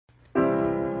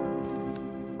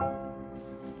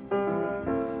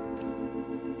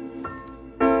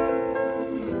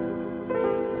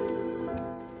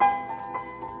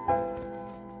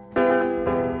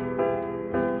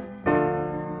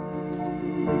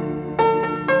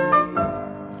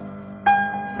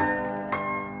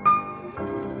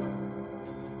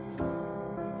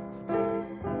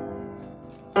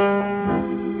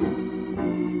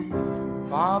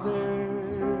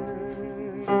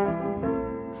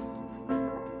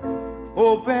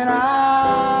open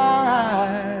eyes,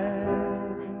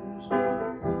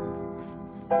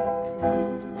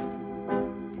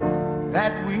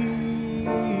 that we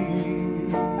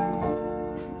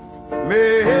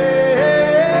may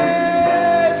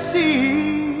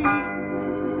see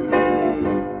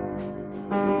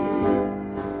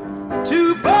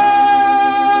to follow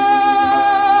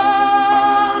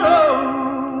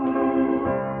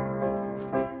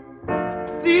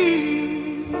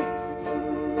thee,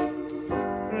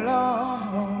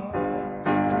 Lord.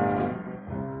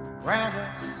 Grant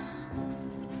us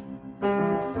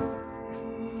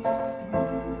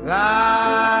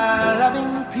thy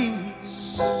loving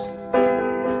peace,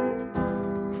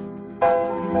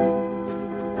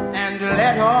 and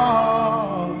let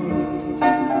all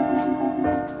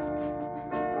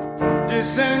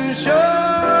dissension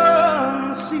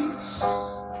cease.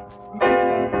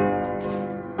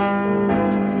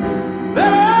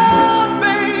 Let our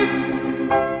faith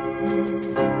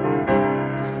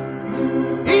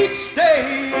each day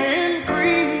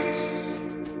increase,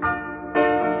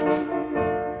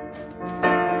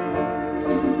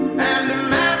 and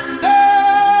Master,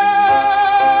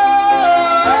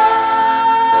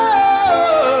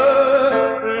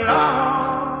 Lord,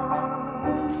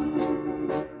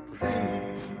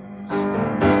 please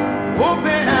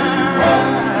open our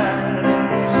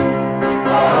eyes,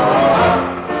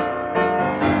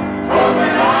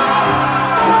 open our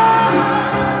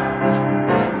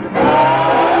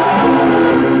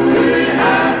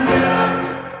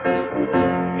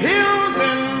hills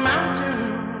and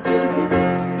mountains.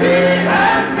 He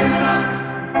has given us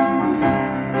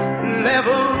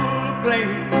level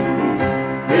plains.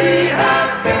 He has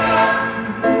given us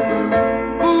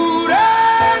food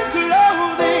and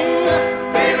clothing,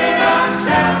 giving us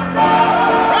shelter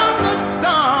from the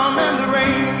storm and the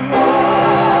rain.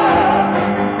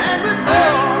 And with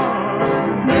all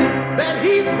that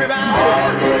He's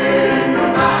provided,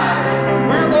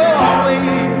 we're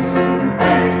always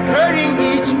hurting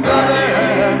each other.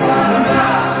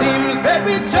 Seems that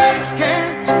we just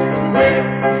can't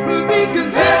be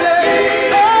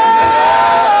contented,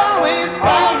 always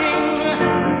fighting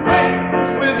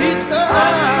with each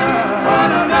other.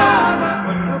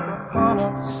 But look upon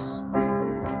us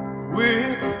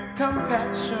with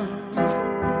compassion,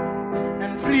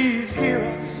 and please hear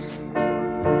us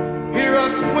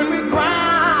when we cry,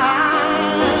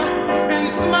 and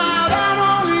smile down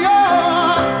on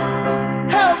your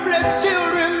helpless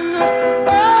children.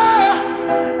 Oh,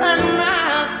 and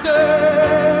Master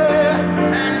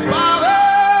and Father,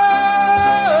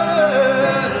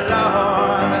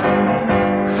 Lord,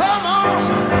 come on,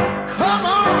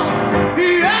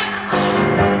 yeah,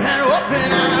 and open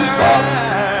our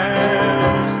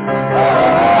eyes,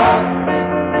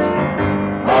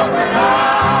 open our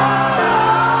eyes.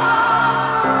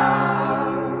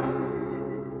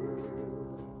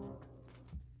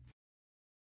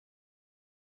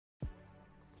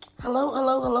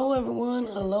 Hello, everyone.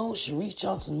 Hello, Sharice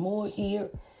Johnson Moore here,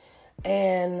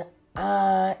 and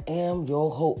I am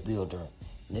your hope builder,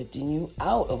 lifting you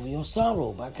out of your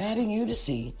sorrow by guiding you to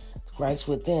see Christ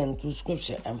within through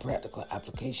scripture and practical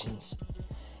applications.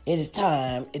 It is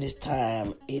time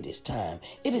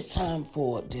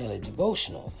for daily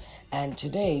devotional, and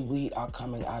today we are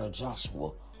coming out of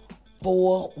Joshua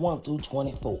 4, 1 through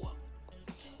 24.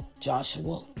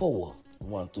 Joshua 4,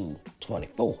 1 through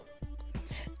 24.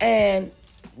 And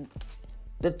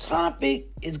the topic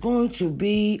is going to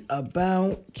be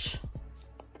about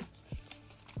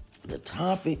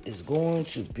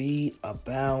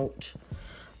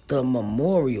the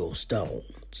memorial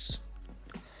stones.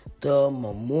 The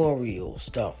memorial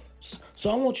stones. So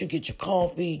I want you to get your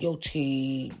coffee, your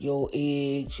tea, your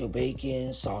eggs, your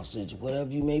bacon, sausage,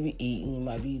 whatever you may be eating. It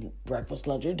might be breakfast,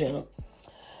 lunch, or dinner.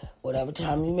 Whatever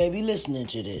time you may be listening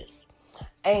to this.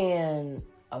 And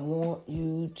I want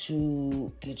you to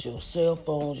get your cell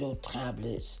phones, your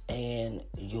tablets, and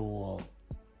your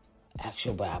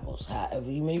actual Bibles, however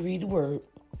you may read the word,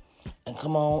 and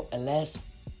come on and let's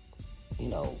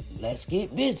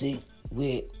get busy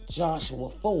with Joshua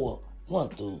 4, 1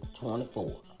 through 24.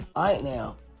 All right,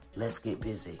 now, let's get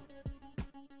busy.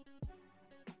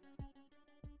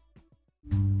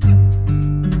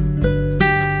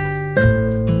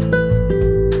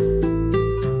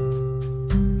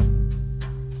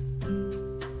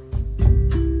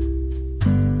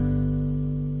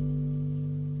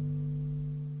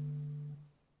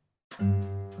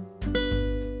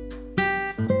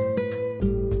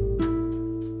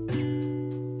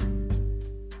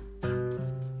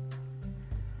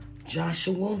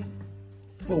 Joshua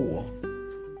 4,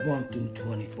 1 through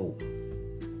 24.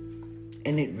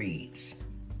 And it reads,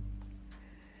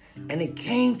 And it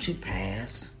came to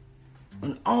pass,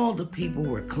 when all the people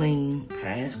were clean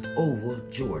passed over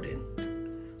Jordan,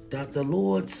 that the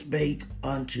Lord spake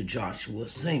unto Joshua,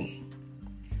 saying,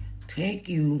 Take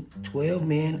you 12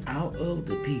 men out of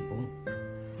the people,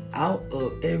 out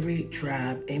of every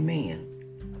tribe a man,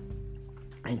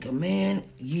 and command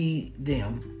ye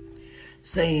them,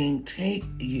 saying, Take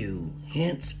you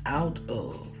hence out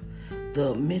of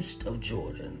the midst of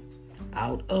Jordan,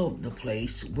 out of the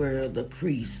place where the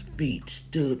priest's feet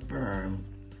stood firm,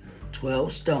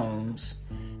 12 stones,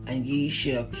 and ye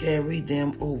shall carry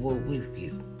them over with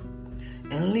you,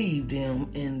 and leave them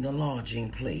in the lodging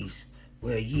place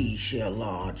where ye shall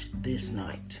lodge this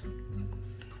night.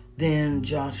 Then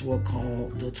Joshua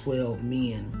called the 12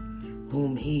 men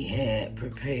whom he had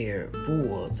prepared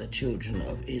for the children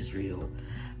of Israel,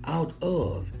 out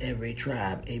of every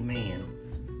tribe a man.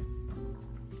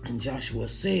 And Joshua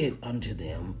said unto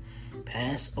them,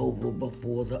 Pass over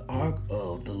before the ark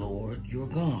of the Lord your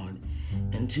God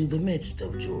into the midst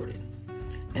of Jordan,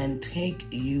 and take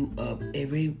you up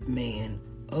every man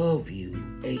of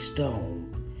you a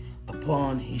stone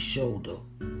upon his shoulder,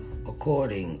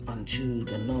 according unto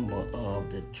the number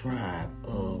of the tribe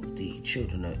of the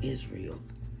children of Israel,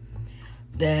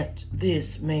 that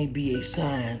this may be a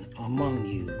sign among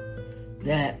you,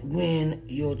 that when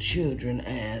your children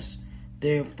ask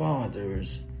their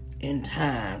fathers in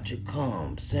time to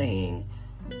come, saying,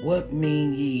 What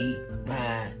mean ye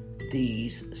by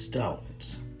these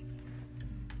stones?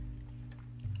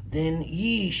 Then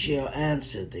ye shall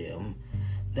answer them,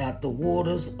 that the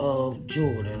waters of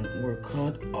Jordan were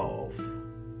cut off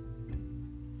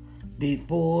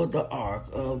before the ark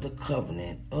of the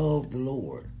covenant of the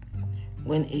Lord,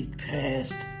 when it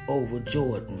passed over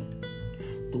Jordan.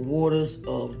 The waters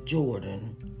of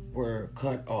Jordan were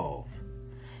cut off,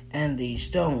 and these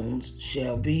stones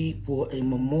shall be for a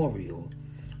memorial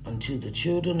unto the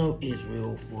children of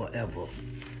Israel forever.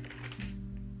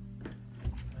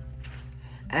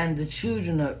 And the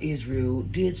children of Israel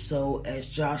did so as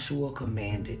Joshua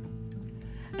commanded,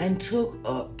 and took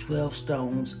up 12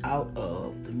 stones out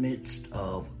of the midst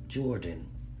of Jordan,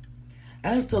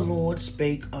 as the Lord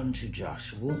spake unto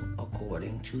Joshua,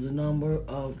 according to the number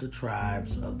of the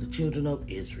tribes of the children of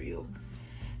Israel,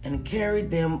 and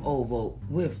carried them over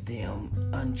with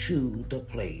them unto the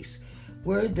place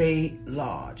where they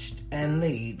lodged, and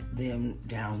laid them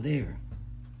down there.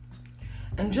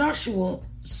 And Joshua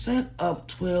set up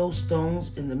 12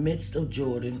 stones in the midst of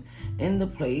Jordan, in the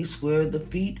place where the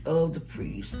feet of the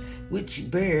priests, which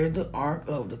bear the ark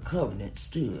of the covenant,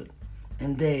 stood,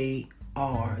 and they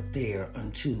are there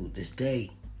unto this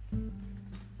day.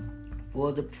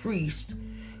 For the priests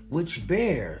which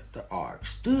bear the ark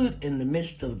stood in the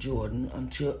midst of Jordan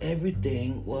until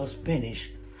everything was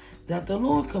finished, that the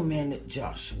Lord commanded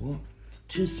Joshua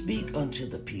to speak unto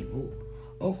the people,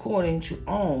 according to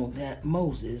all that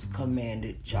Moses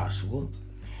commanded Joshua.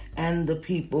 And the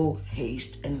people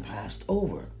hasted and passed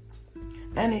over.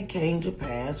 And it came to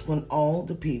pass, when all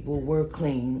the people were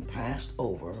clean passed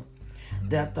over,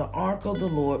 that the ark of the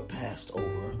Lord passed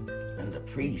over, and the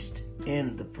priest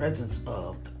in the presence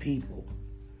of the people.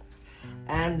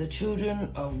 And the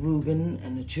children of Reuben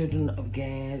and the children of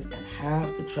Gad and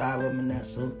half the tribe of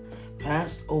Manasseh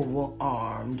passed over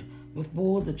armed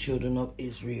before the children of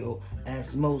Israel,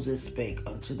 as Moses spake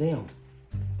unto them.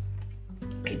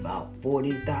 About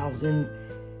 40,000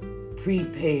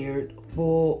 prepared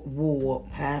for war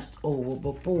passed over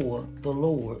before the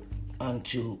Lord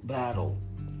unto battle,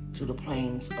 to the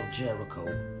plains of Jericho.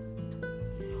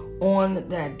 On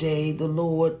that day the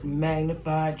Lord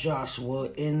magnified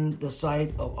Joshua in the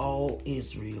sight of all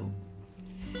Israel,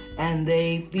 and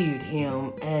they feared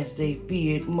him as they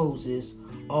feared Moses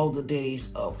all the days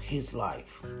of his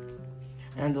life.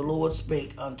 And the Lord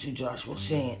spake unto Joshua,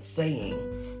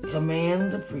 saying,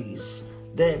 Command the priests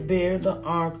that bear the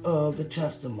ark of the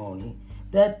testimony,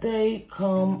 that they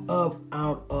come up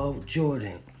out of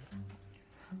Jordan.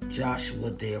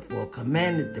 Joshua therefore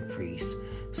commanded the priests,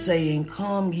 saying,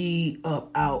 Come ye up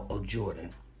out of Jordan.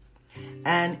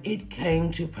 And it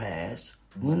came to pass,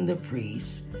 when the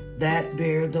priests that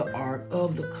bear the ark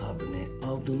of the covenant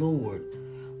of the Lord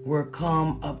were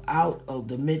come up out of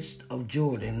the midst of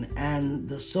Jordan, and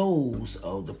the soles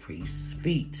of the priests'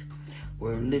 feet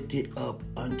were lifted up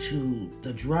unto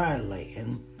the dry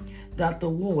land, that the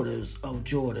waters of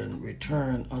Jordan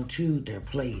returned unto their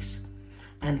place,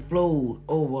 and flowed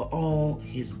over all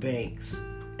his banks,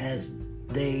 as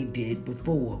they did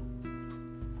before.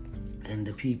 And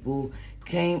the people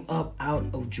came up out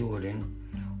of Jordan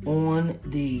on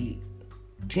the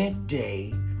 10th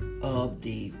day of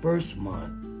the first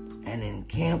month, and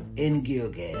encamped in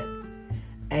Gilgal.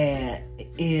 and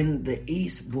in the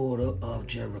east border of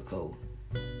Jericho.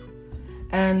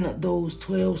 And those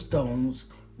 12 stones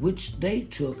which they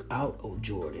took out of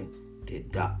Jordan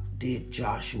did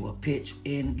Joshua pitch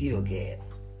in Gilgal.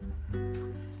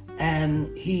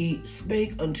 And he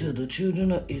spake unto the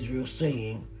children of Israel,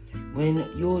 saying,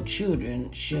 When your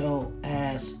children shall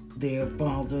ask their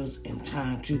fathers in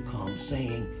time to come,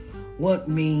 saying, What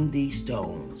mean these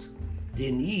stones?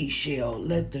 Then ye shall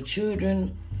let the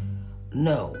children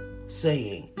know,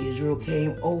 saying, Israel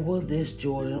came over this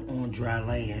Jordan on dry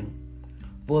land.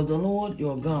 For the Lord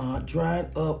your God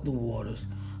dried up the waters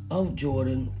of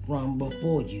Jordan from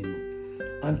before you,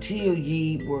 until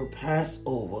ye were passed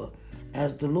over,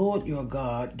 as the Lord your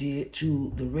God did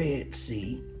to the Red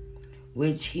Sea,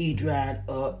 which he dried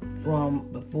up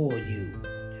from before you,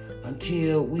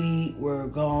 until we were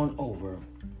gone over,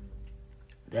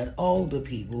 that all the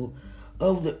people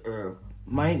of the earth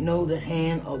might know the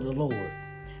hand of the Lord,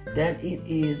 that it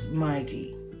is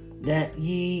mighty, that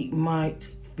ye might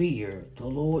fear the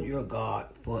Lord your God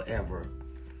forever.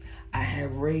 I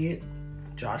have read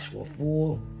Joshua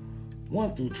 4,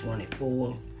 1 through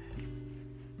 24,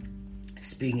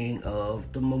 speaking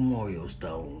of the memorial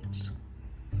stones.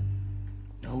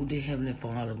 Oh, dear Heavenly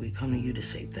Father, we come to you to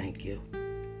say thank you.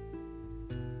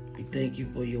 We thank you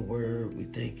for your word. We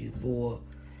thank you for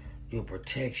your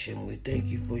protection. We thank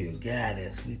you for your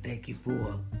guidance. We thank you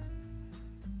for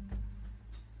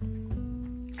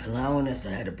allowing us to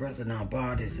have the breath in our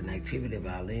bodies and activity of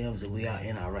our limbs, and we are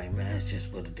in our right minds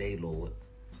just for the day, Lord.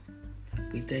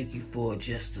 We thank you for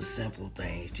just the simple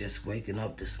things, just waking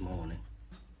up this morning,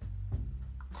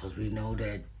 because we know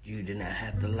that you did not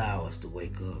have to allow us to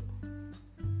wake up.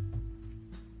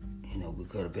 You know, we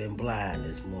could have been blind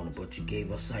this morning, but you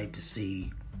gave us sight to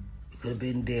see. We could have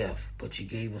been deaf, but you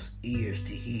gave us ears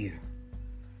to hear.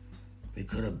 We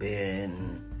could have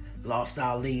been lost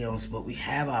our limbs, but we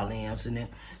have our limbs,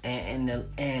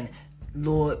 and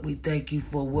Lord, we thank you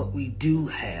for what we do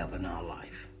have in our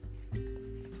life.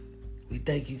 We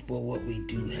thank you for what we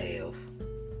do have,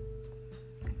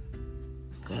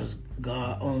 because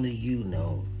God, only you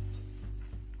know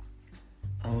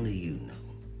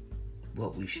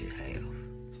what we should have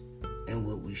and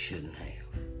what we shouldn't have.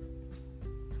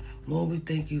 Lord, we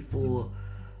thank you for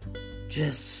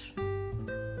just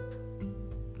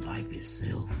life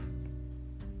itself.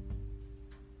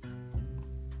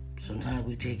 Sometimes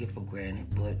we take it for granted,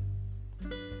 but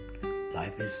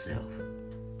life itself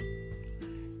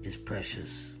is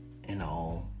precious in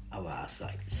all of our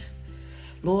sights.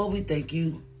 Lord, we thank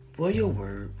you for your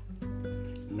word.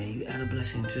 May you add a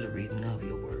blessing to the reading of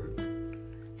your word.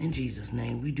 In Jesus'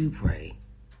 name we do pray.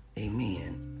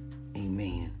 Amen,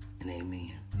 amen, and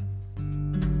amen.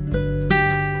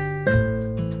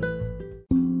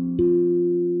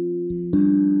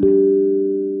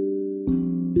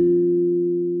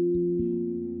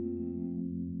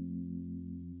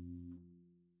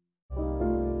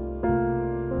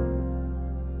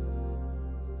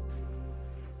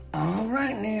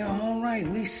 All right.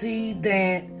 We see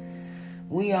that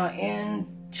we are in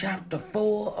chapter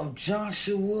 4 of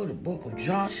Joshua, the book of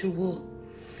Joshua.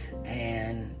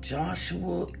 And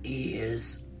Joshua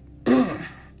is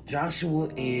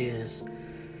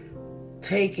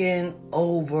taking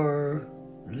over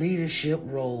leadership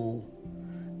role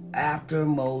after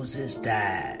Moses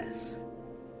dies.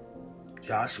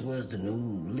 Joshua is the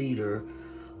new leader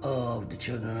of the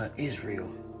children of Israel.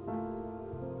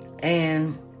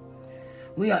 And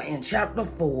we are in chapter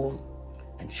 4,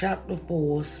 and chapter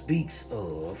 4 speaks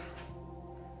of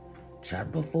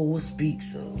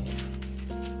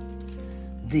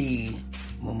the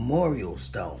memorial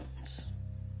stones,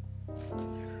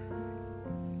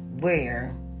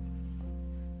 where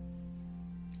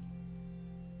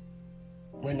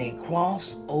when they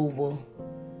cross over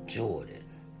Jordan,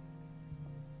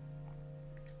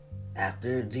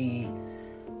 after the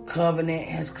covenant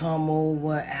has come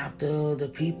over, after the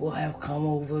people have come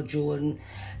over Jordan,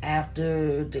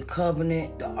 after the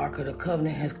covenant, the Ark of the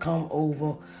Covenant has come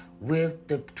over with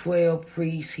the 12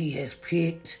 priests he has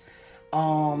picked.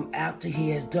 After he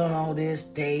has done all this,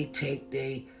 they take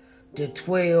the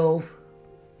 12,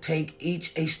 take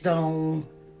each a stone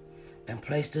and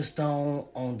place the stone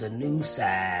on the new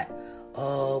side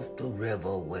of the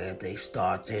river where they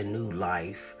start their new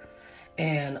life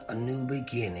and a new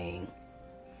beginning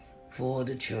for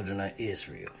the children of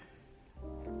Israel.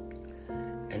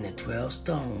 And the 12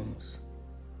 stones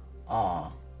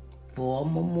are for a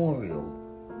memorial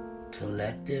to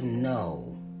let them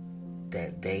know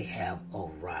that they have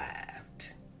arrived.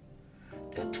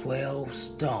 The 12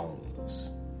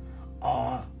 stones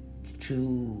are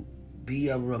to be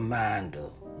a reminder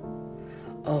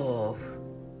of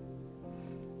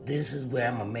this is where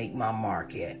I'm going to make my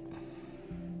mark at.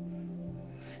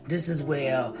 This is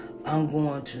where I'm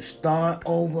going to start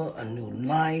over a new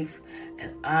life,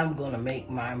 and I'm going to make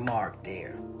my mark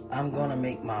there. I'm going to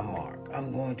make my mark.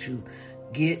 I'm going to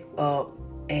get up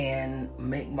and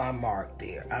make my mark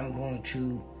there. I'm going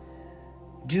to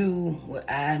do what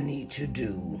I need to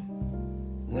do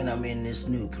when I'm in this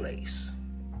new place.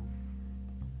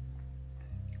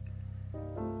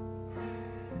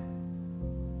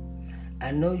 I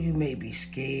know you may be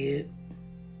scared.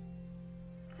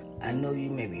 I know you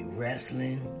may be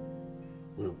wrestling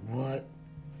with what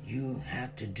you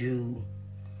have to do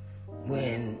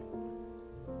when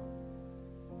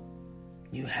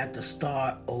you have to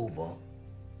start over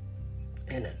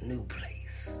in a new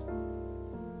place.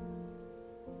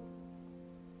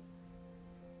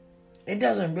 It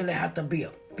doesn't really have to be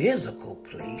a physical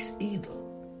place either.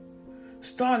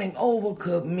 Starting over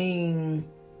could mean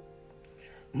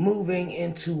moving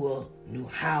into a new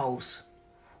house,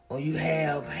 or you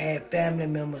have had family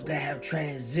members that have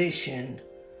transitioned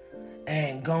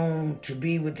and gone to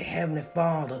be with the Heavenly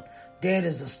Father. That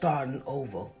is a starting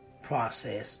over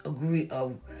process, of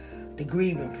the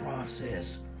grieving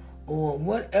process, or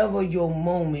whatever your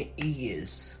moment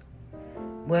is.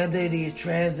 Whether it is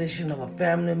transition of a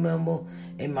family member,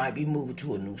 it might be moving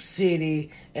to a new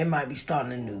city, it might be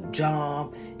starting a new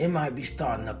job, it might be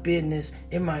starting a business,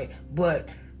 but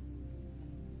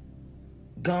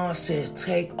God says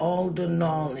take all the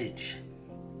knowledge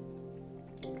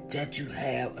that you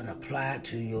have and apply it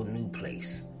to your new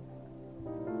place.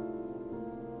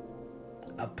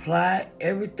 Apply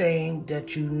everything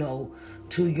that you know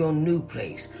to your new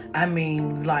place. And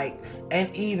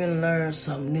even learn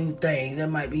some new things.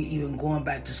 That might be even going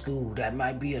back to school. That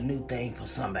might be a new thing for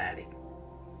somebody.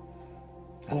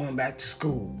 Going back to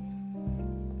school.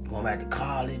 Going back to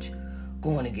college.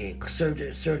 Going to get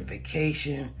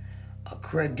certification.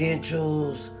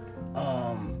 Credentials.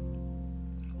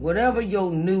 Whatever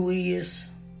your new is.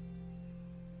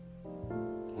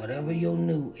 Whatever your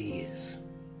new is.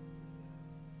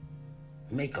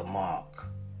 Make a mark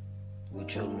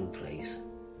with your new place.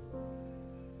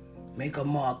 Make a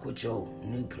mark with your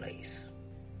new place.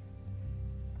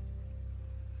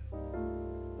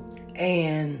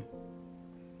 And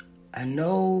I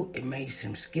know it may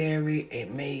seem scary.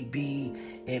 It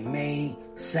may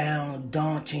sound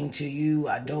daunting to you.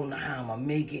 I don't know how I'm going to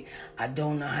make it. I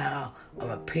don't know how I'm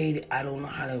going to pay it. I don't know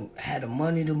how to have the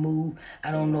money to move.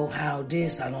 I don't know how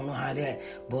this. I don't know how that.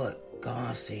 But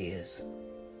God says,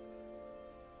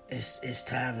 it's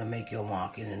time to make your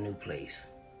mark in a new place.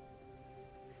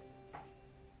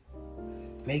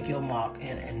 Make your mark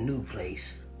in a new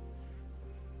place.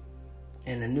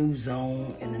 In a new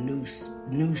zone, in a new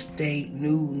state,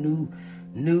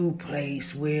 new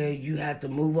place where you have to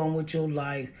move on with your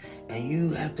life, and you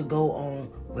have to go on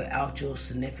without your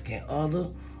significant other,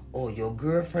 or your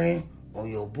girlfriend, or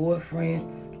your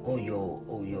boyfriend, or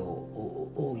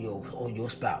your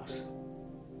spouse.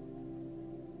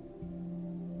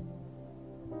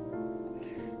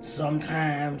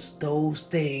 Sometimes those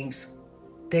things,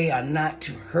 they are not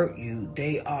to hurt you,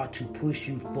 they are to push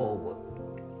you forward.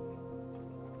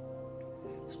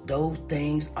 Those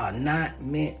things are not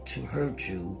meant to hurt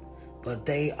you, but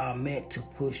they are meant to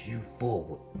push you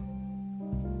forward.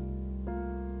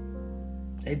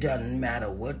 It doesn't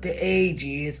matter what the age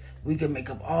is. We can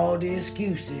make up all the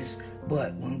excuses,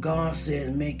 but when God says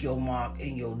make your mark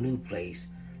in your new place,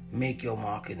 make your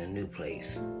mark in a new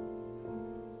place.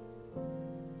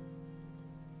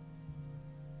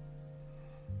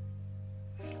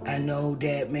 I know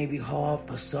that may be hard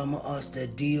for some of us to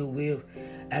deal with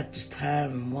at this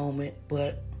time and moment,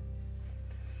 but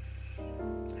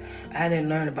I didn't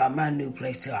learn about my new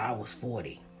place till I was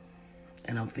 40,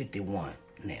 and I'm 51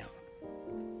 now.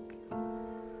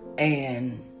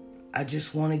 And I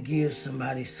just want to give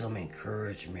somebody some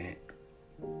encouragement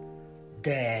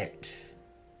that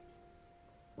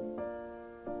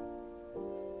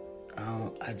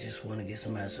I just want to give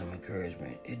somebody some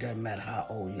encouragement. It doesn't matter how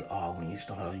old you are when you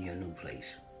start on your new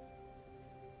place.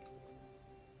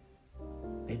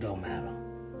 It don't matter.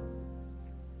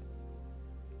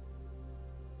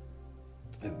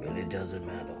 It really doesn't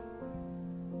matter.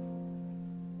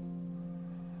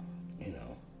 You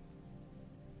know.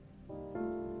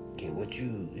 Get what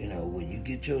when you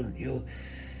get your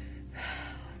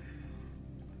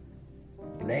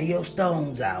lay your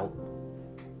stones out.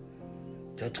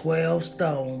 The 12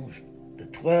 stones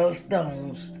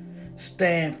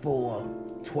stand for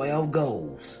 12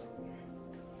 goals.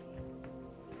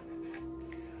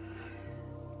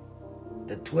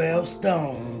 The 12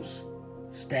 stones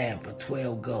stand for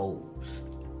 12 goals.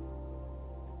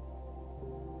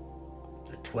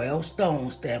 12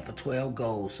 stones stand for 12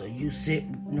 goals. So you sit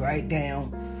and write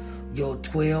down your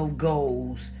 12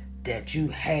 goals that you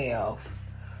have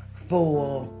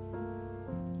for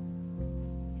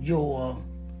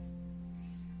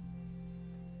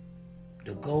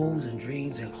the goals and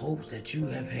dreams and hopes that you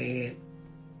have had.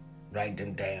 Write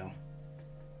them down.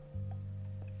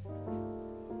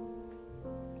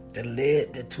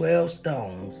 The 12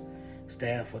 stones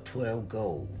stand for 12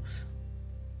 goals.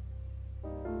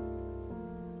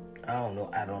 I don't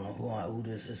know who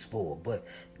this is for, but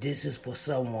this is for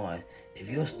someone. If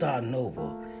you're starting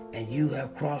over and you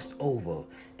have crossed over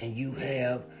and you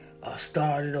have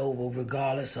started over,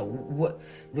 regardless of what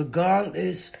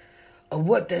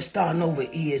that starting over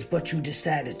is, but you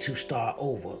decided to start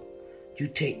over, you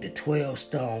take the 12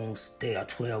 stones. They are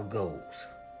 12 goals.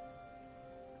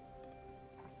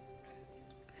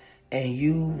 And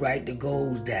you write the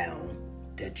goals down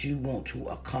that you want to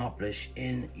accomplish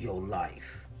in your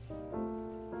life.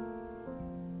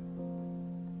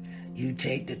 You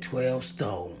take the 12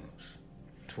 stones.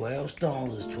 12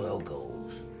 stones is 12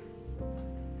 goals.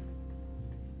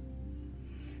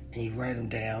 And you write them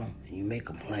down and you make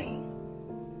them plain.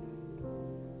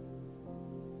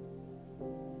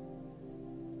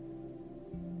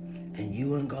 And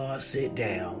you and God sit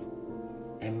down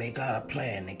and make out a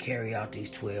plan to carry out these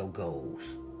 12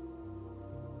 goals.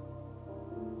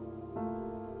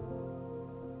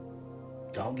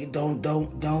 Don't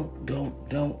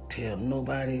tell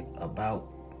nobody about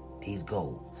these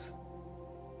goals.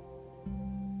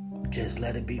 Just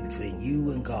let it be between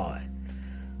you and God.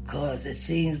 Cause it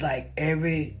seems like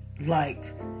every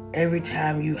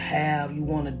time you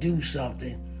want to do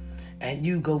something and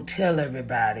you go tell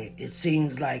everybody, it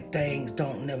seems like things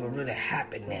don't never really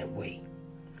happen that way.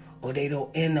 Or they don't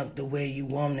end up the way you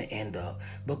want to end up.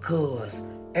 Because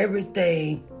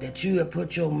everything that you have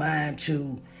put your mind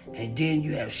to and then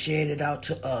you have shared it out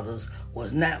to others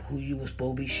was not who you were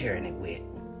supposed to be sharing it with.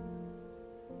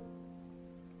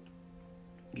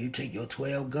 You take your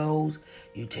 12 goals,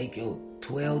 you take your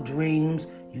 12 dreams,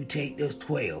 you take those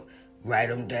 12, write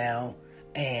them down,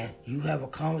 and you have a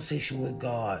conversation with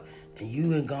God, and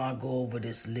you and God go over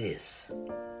this list.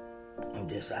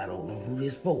 I don't know who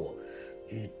this for.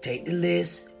 You take the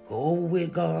list, go over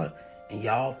with God, and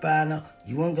y'all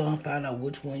you and God find out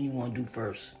which one you want to do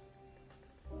first.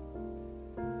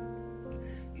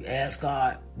 You ask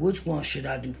God, which one should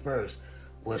I do first?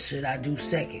 What should I do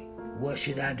second? What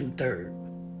should I do third?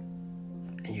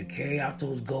 And you carry out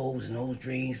those goals and those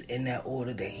dreams in that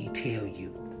order that He tell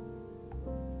you.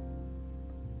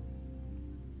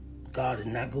 God is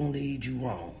not going to lead you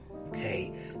wrong.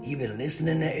 Okay, you've been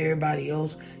listening to everybody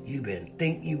else. You've been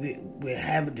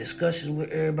having discussions with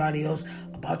everybody else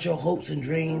about your hopes and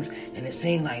dreams, and it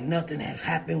seems like nothing has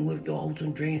happened with your hopes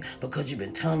and dreams because you've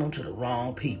been telling them to the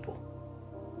wrong people.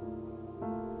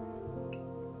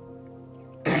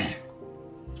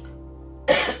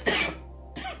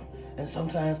 And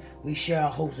sometimes we share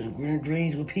our hopes and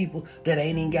dreams with people that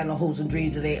ain't even got no hopes and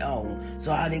dreams of their own.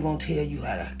 So how they gonna tell you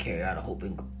how to carry out a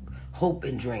hope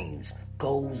and dreams?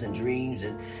 Goals and dreams,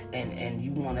 and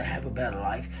you want to have a better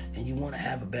life, and you want to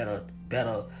have a better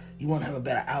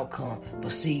outcome.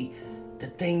 But see, the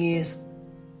thing is,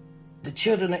 the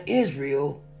children of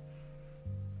Israel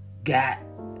got,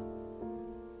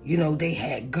 they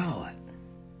had God.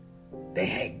 They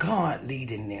had God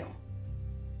leading them.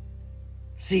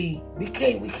 See, we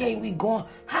going,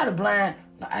 how the blind,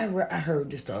 I heard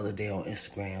this the other day on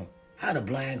Instagram, how the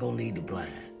blind gonna lead the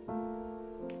blind.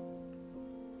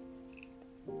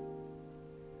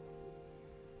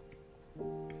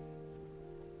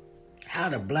 How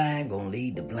the blind gonna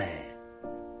lead the blind?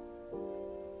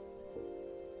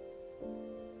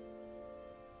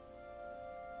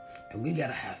 And we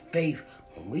gotta have faith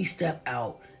when we step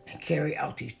out and carry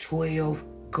out these 12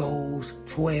 goals,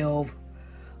 12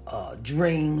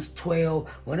 dreams, 12,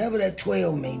 whatever that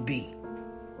 12 may be.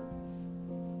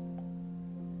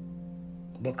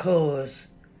 Because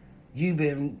you've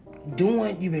been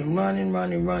running,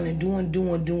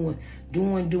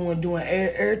 doing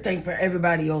everything for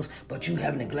everybody else, but you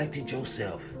have neglected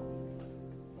yourself.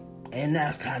 And now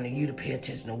it's time for you to pay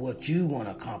attention to what you want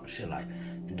to accomplish in life.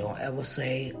 And don't ever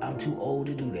say, I'm too old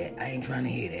to do that. I ain't trying to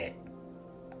hear that.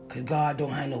 Because God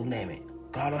don't have no limit.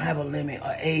 God don't have a limit,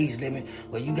 or age limit,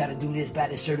 where you got to do this by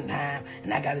a certain time,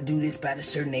 and I got to do this by a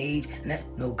certain age.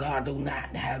 No, God do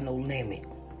not have no limit.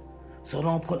 So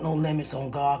don't put no limits on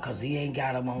God, because He ain't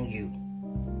got them on you.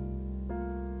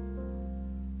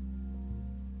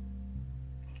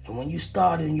 And when you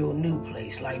start in your new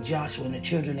place, like Joshua and the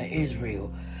children of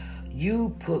Israel,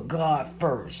 you put God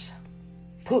first.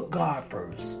 Put God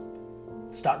first.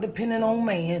 Stop depending on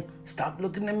man. Stop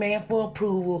looking to man for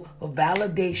approval, for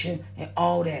validation, and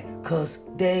all that. Because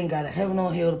they ain't got a heaven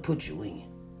or hell to put you in.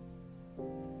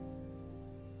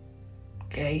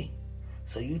 Okay?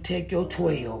 So you take your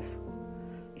 12.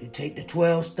 You take the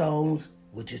 12 stones,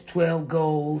 which is 12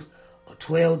 goals or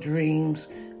 12 dreams,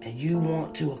 and you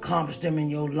want to accomplish them in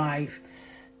your life,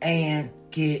 and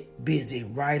get busy.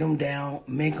 Write them down.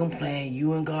 Make them plain.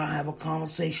 You and God have a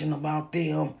conversation about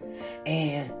them,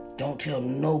 and don't tell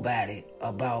nobody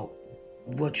about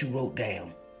what you wrote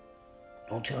down.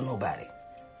 Don't tell nobody.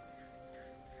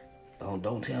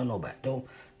 Don't tell nobody.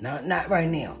 Not right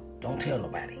now. Don't tell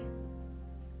nobody.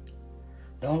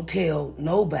 Don't tell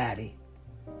nobody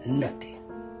nothing.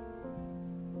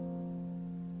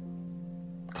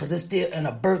 Because it's still in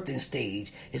a birthing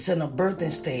stage. It's in a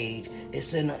birthing stage.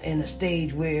 It's in a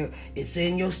stage where it's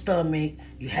in your stomach.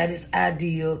 You had this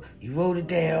idea. You wrote it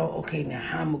down. Okay, now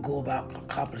how am I going to go about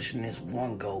accomplishing this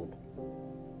one goal?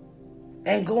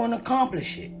 And go and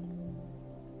accomplish it.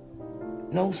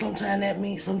 No, sometimes that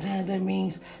means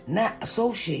not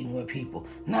associating with people,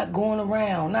 not going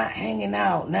around, not hanging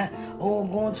out, not, I'm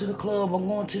going to the club, I'm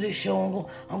going to this show,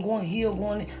 I'm going here, I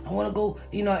want to go,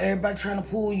 everybody trying to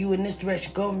pull you in this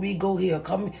direction, go here,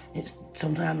 come.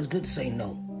 Sometimes it's good to say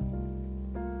no.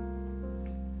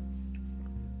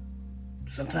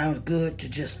 Sometimes it's good to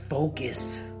just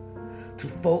focus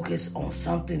on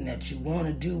something that you want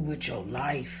to do with your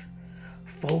life.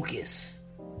 Focus.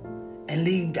 And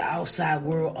leave the outside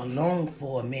world alone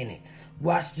for a minute.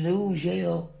 Watch the news,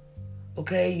 yeah.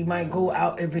 Okay, you might go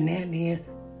out every now and then.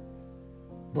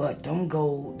 But them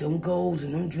goals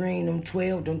and them dreams, them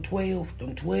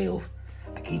 12.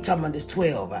 I keep talking about this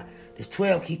 12. This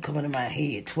 12 keep coming in my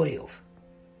head, 12.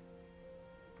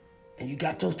 And you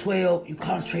got those 12, you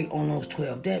concentrate on those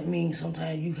 12. That means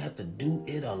sometimes you have to do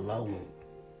it alone.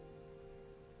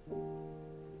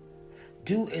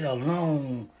 Do it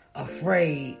alone.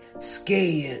 Afraid,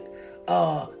 scared,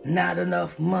 not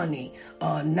enough money,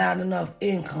 not enough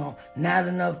income, not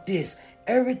enough this.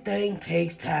 Everything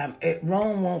takes time.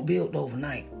 Rome won't build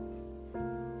overnight,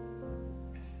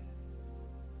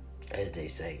 as they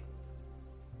say.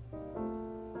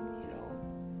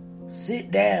 Sit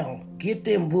down, get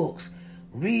them books,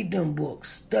 read them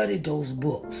books, study those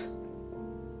books.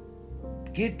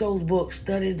 Get those books,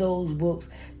 study those books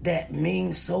that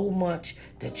mean so much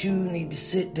that you need to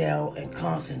sit down and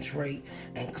concentrate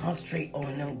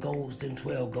on them goals, them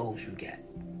 12 goals you got.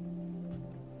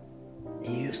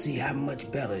 And you'll see how much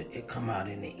better it come out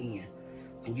in the end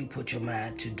when you put your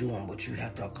mind to doing what you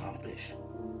have to accomplish.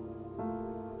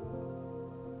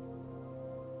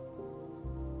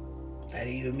 That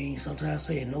even means sometimes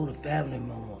saying no to family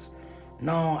members.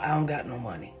 No, I don't got no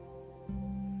money.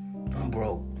 I'm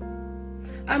broke.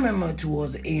 I remember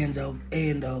towards the end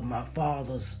of my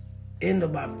father's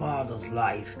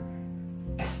life,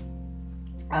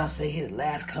 I'll say his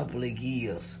last couple of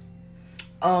years,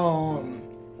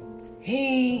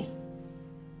 he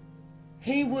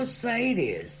would say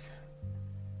this.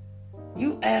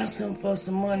 You asked him for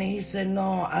some money, he said,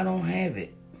 no, I don't have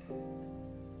it.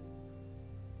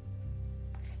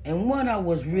 And what I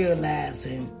was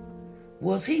realizing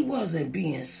was he wasn't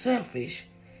being selfish.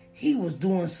 He was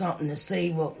doing something to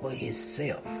save up for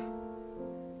himself.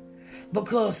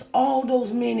 Because all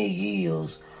those many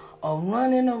years of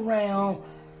running around,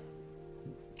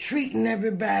 treating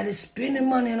everybody, spending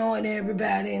money on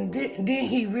everybody, and then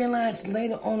he realized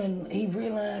later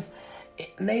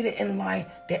in life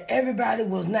that everybody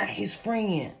was not his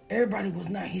friend. Everybody was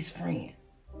not his friend.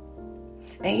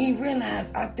 And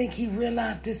I think he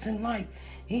realized this in life.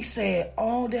 He said,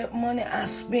 all that money I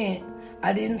spent,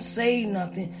 I didn't save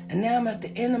nothing, and now I'm at the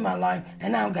end of my life,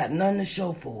 and I don't got nothing to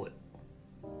show for it.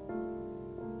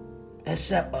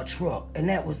 Except a truck, and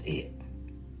that was it.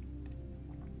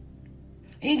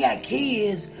 He got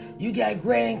kids, you got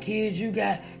grandkids, you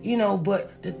got,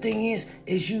 but the thing is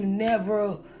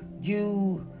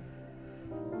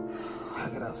how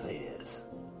can I say this?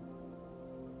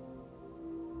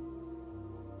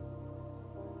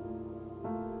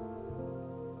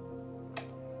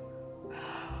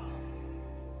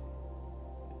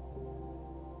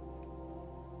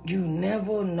 You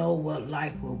never know what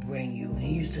life will bring you.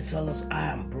 He used to tell us, I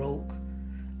am broke.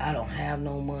 I don't have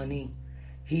no money.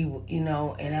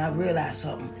 And I realized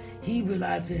something. He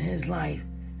realized in his life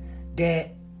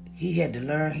that he had to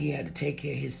learn, he had to take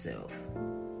care of himself.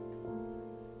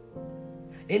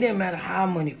 It didn't matter how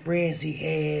many friends he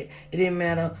had. It didn't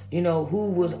matter,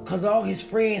 who was, because all his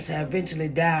friends had eventually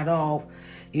died off.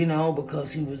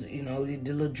 because he was, they did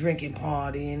a little drinking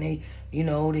party, and they, they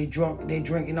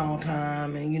drinking all the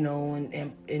time, and,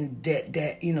 and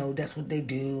that, that's what they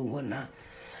do, and whatnot.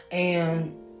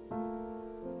 And,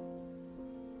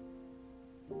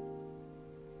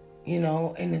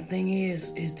 and the thing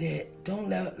is that don't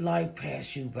let life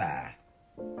pass you by.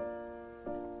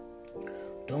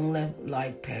 Don't let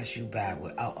life pass you by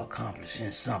without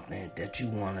accomplishing something that you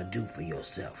want to do for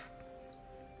yourself.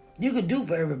 You could do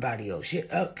for everybody else.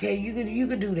 Okay, you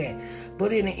could do that.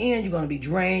 But in the end, you're going to be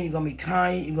drained, you're going to be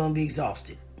tired, you're going to be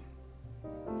exhausted.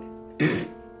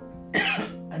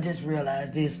 I just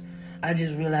realized this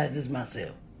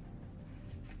myself.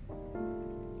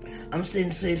 I'm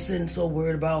sitting so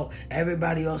worried about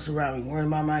everybody else around me, worried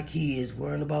about my kids,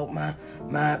 worried about my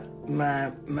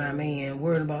man,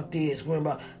 worried about this,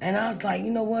 and I was like,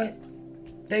 you know what?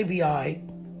 They be alright.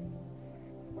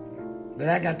 But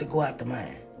I got to go after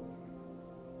mine.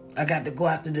 I got to go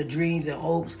after the dreams and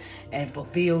hopes and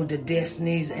fulfill the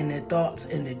destinies and the thoughts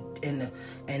and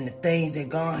the things that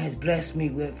God has blessed me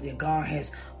with, that God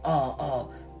has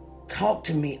talk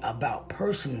to me about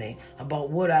personally, about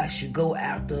what I should go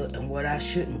after and what I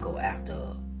shouldn't go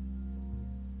after.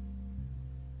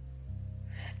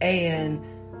 And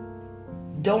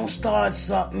don't start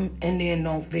something and then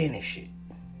don't finish it.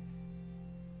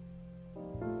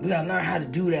 We gotta learn how to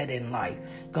do that in life.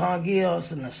 God give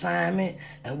us an assignment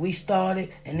and we start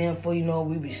it, and then before you know it,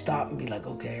 we be stopped and be like,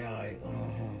 okay, all right,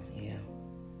 yeah.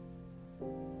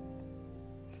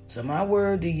 So my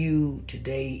word to you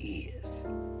today is,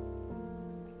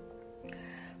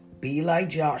 be like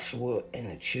Joshua and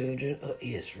the children of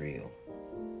Israel.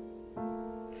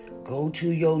 Go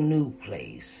to your new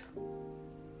place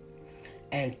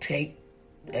and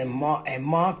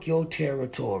mark your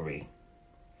territory,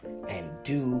 and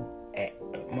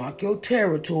mark your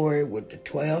territory with the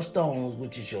 12 stones,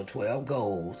 which is your 12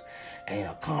 goals, and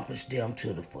accomplish them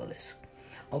to the fullest.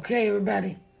 Okay,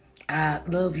 everybody? I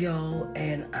love y'all,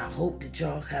 and I hope that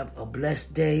y'all have a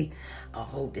blessed day. I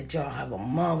hope that y'all have a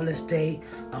marvelous day.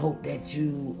 I hope that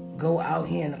you go out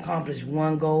here and accomplish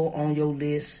one goal on your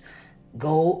list.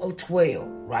 Goal of 12.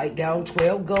 Write down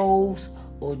 12 goals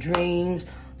or dreams,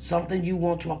 something you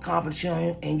want to accomplish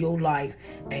in your life,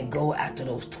 and go after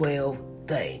those 12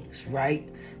 things, right?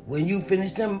 When you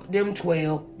finish them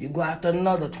 12, you go after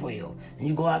another 12, and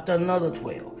you go after another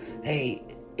 12. Hey,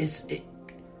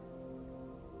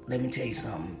 let me tell you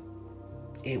something.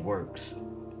 It works.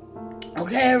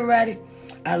 Okay, everybody.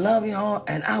 I love y'all,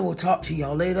 and I will talk to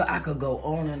y'all later. I could go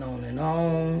on and on and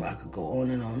on. I could go on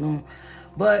and on and on.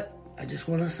 But I just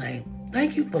want to say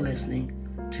thank you for listening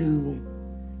to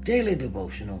Daily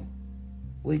Devotional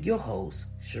with your host,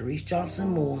 Sharice Johnson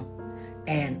Moore,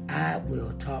 and I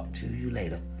will talk to you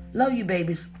later. Love you,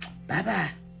 babies. Bye-bye.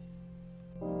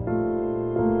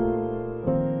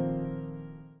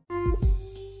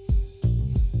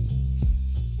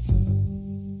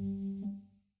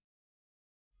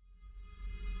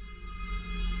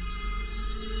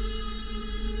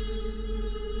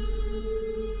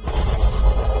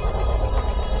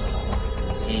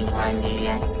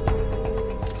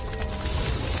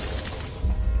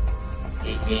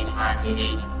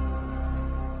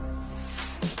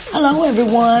 Hello,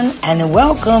 everyone, and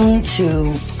welcome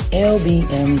to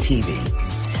LBM TV.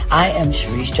 I am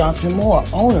Sharice Johnson Moore,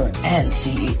 owner and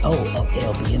CEO of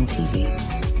LBM TV.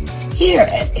 Here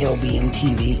at LBM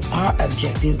TV, our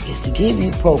objective is to give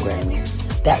you programming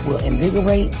that will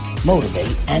invigorate,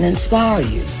 motivate, and inspire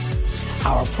you.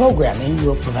 Our programming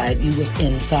will provide you with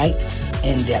insight,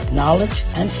 in-depth knowledge,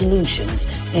 and solutions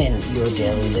in your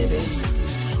daily living.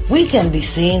 We can be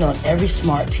seen on every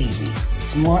smart TV,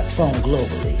 smartphone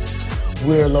globally.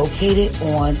 We're located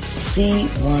on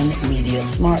C1 Media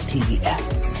Smart TV app,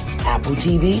 Apple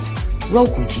TV,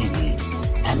 Roku TV,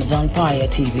 Amazon Fire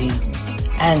TV,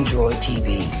 Android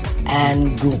TV,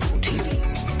 and Google TV.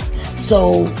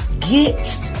 So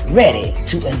get ready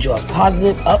to enjoy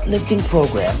positive, uplifting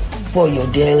program for your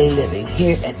daily living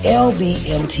here at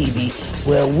LBM TV,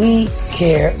 where we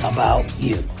care about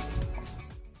you.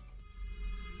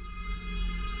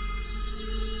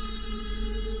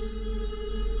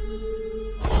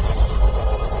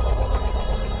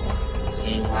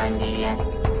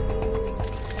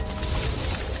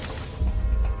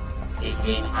 Is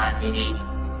it hard to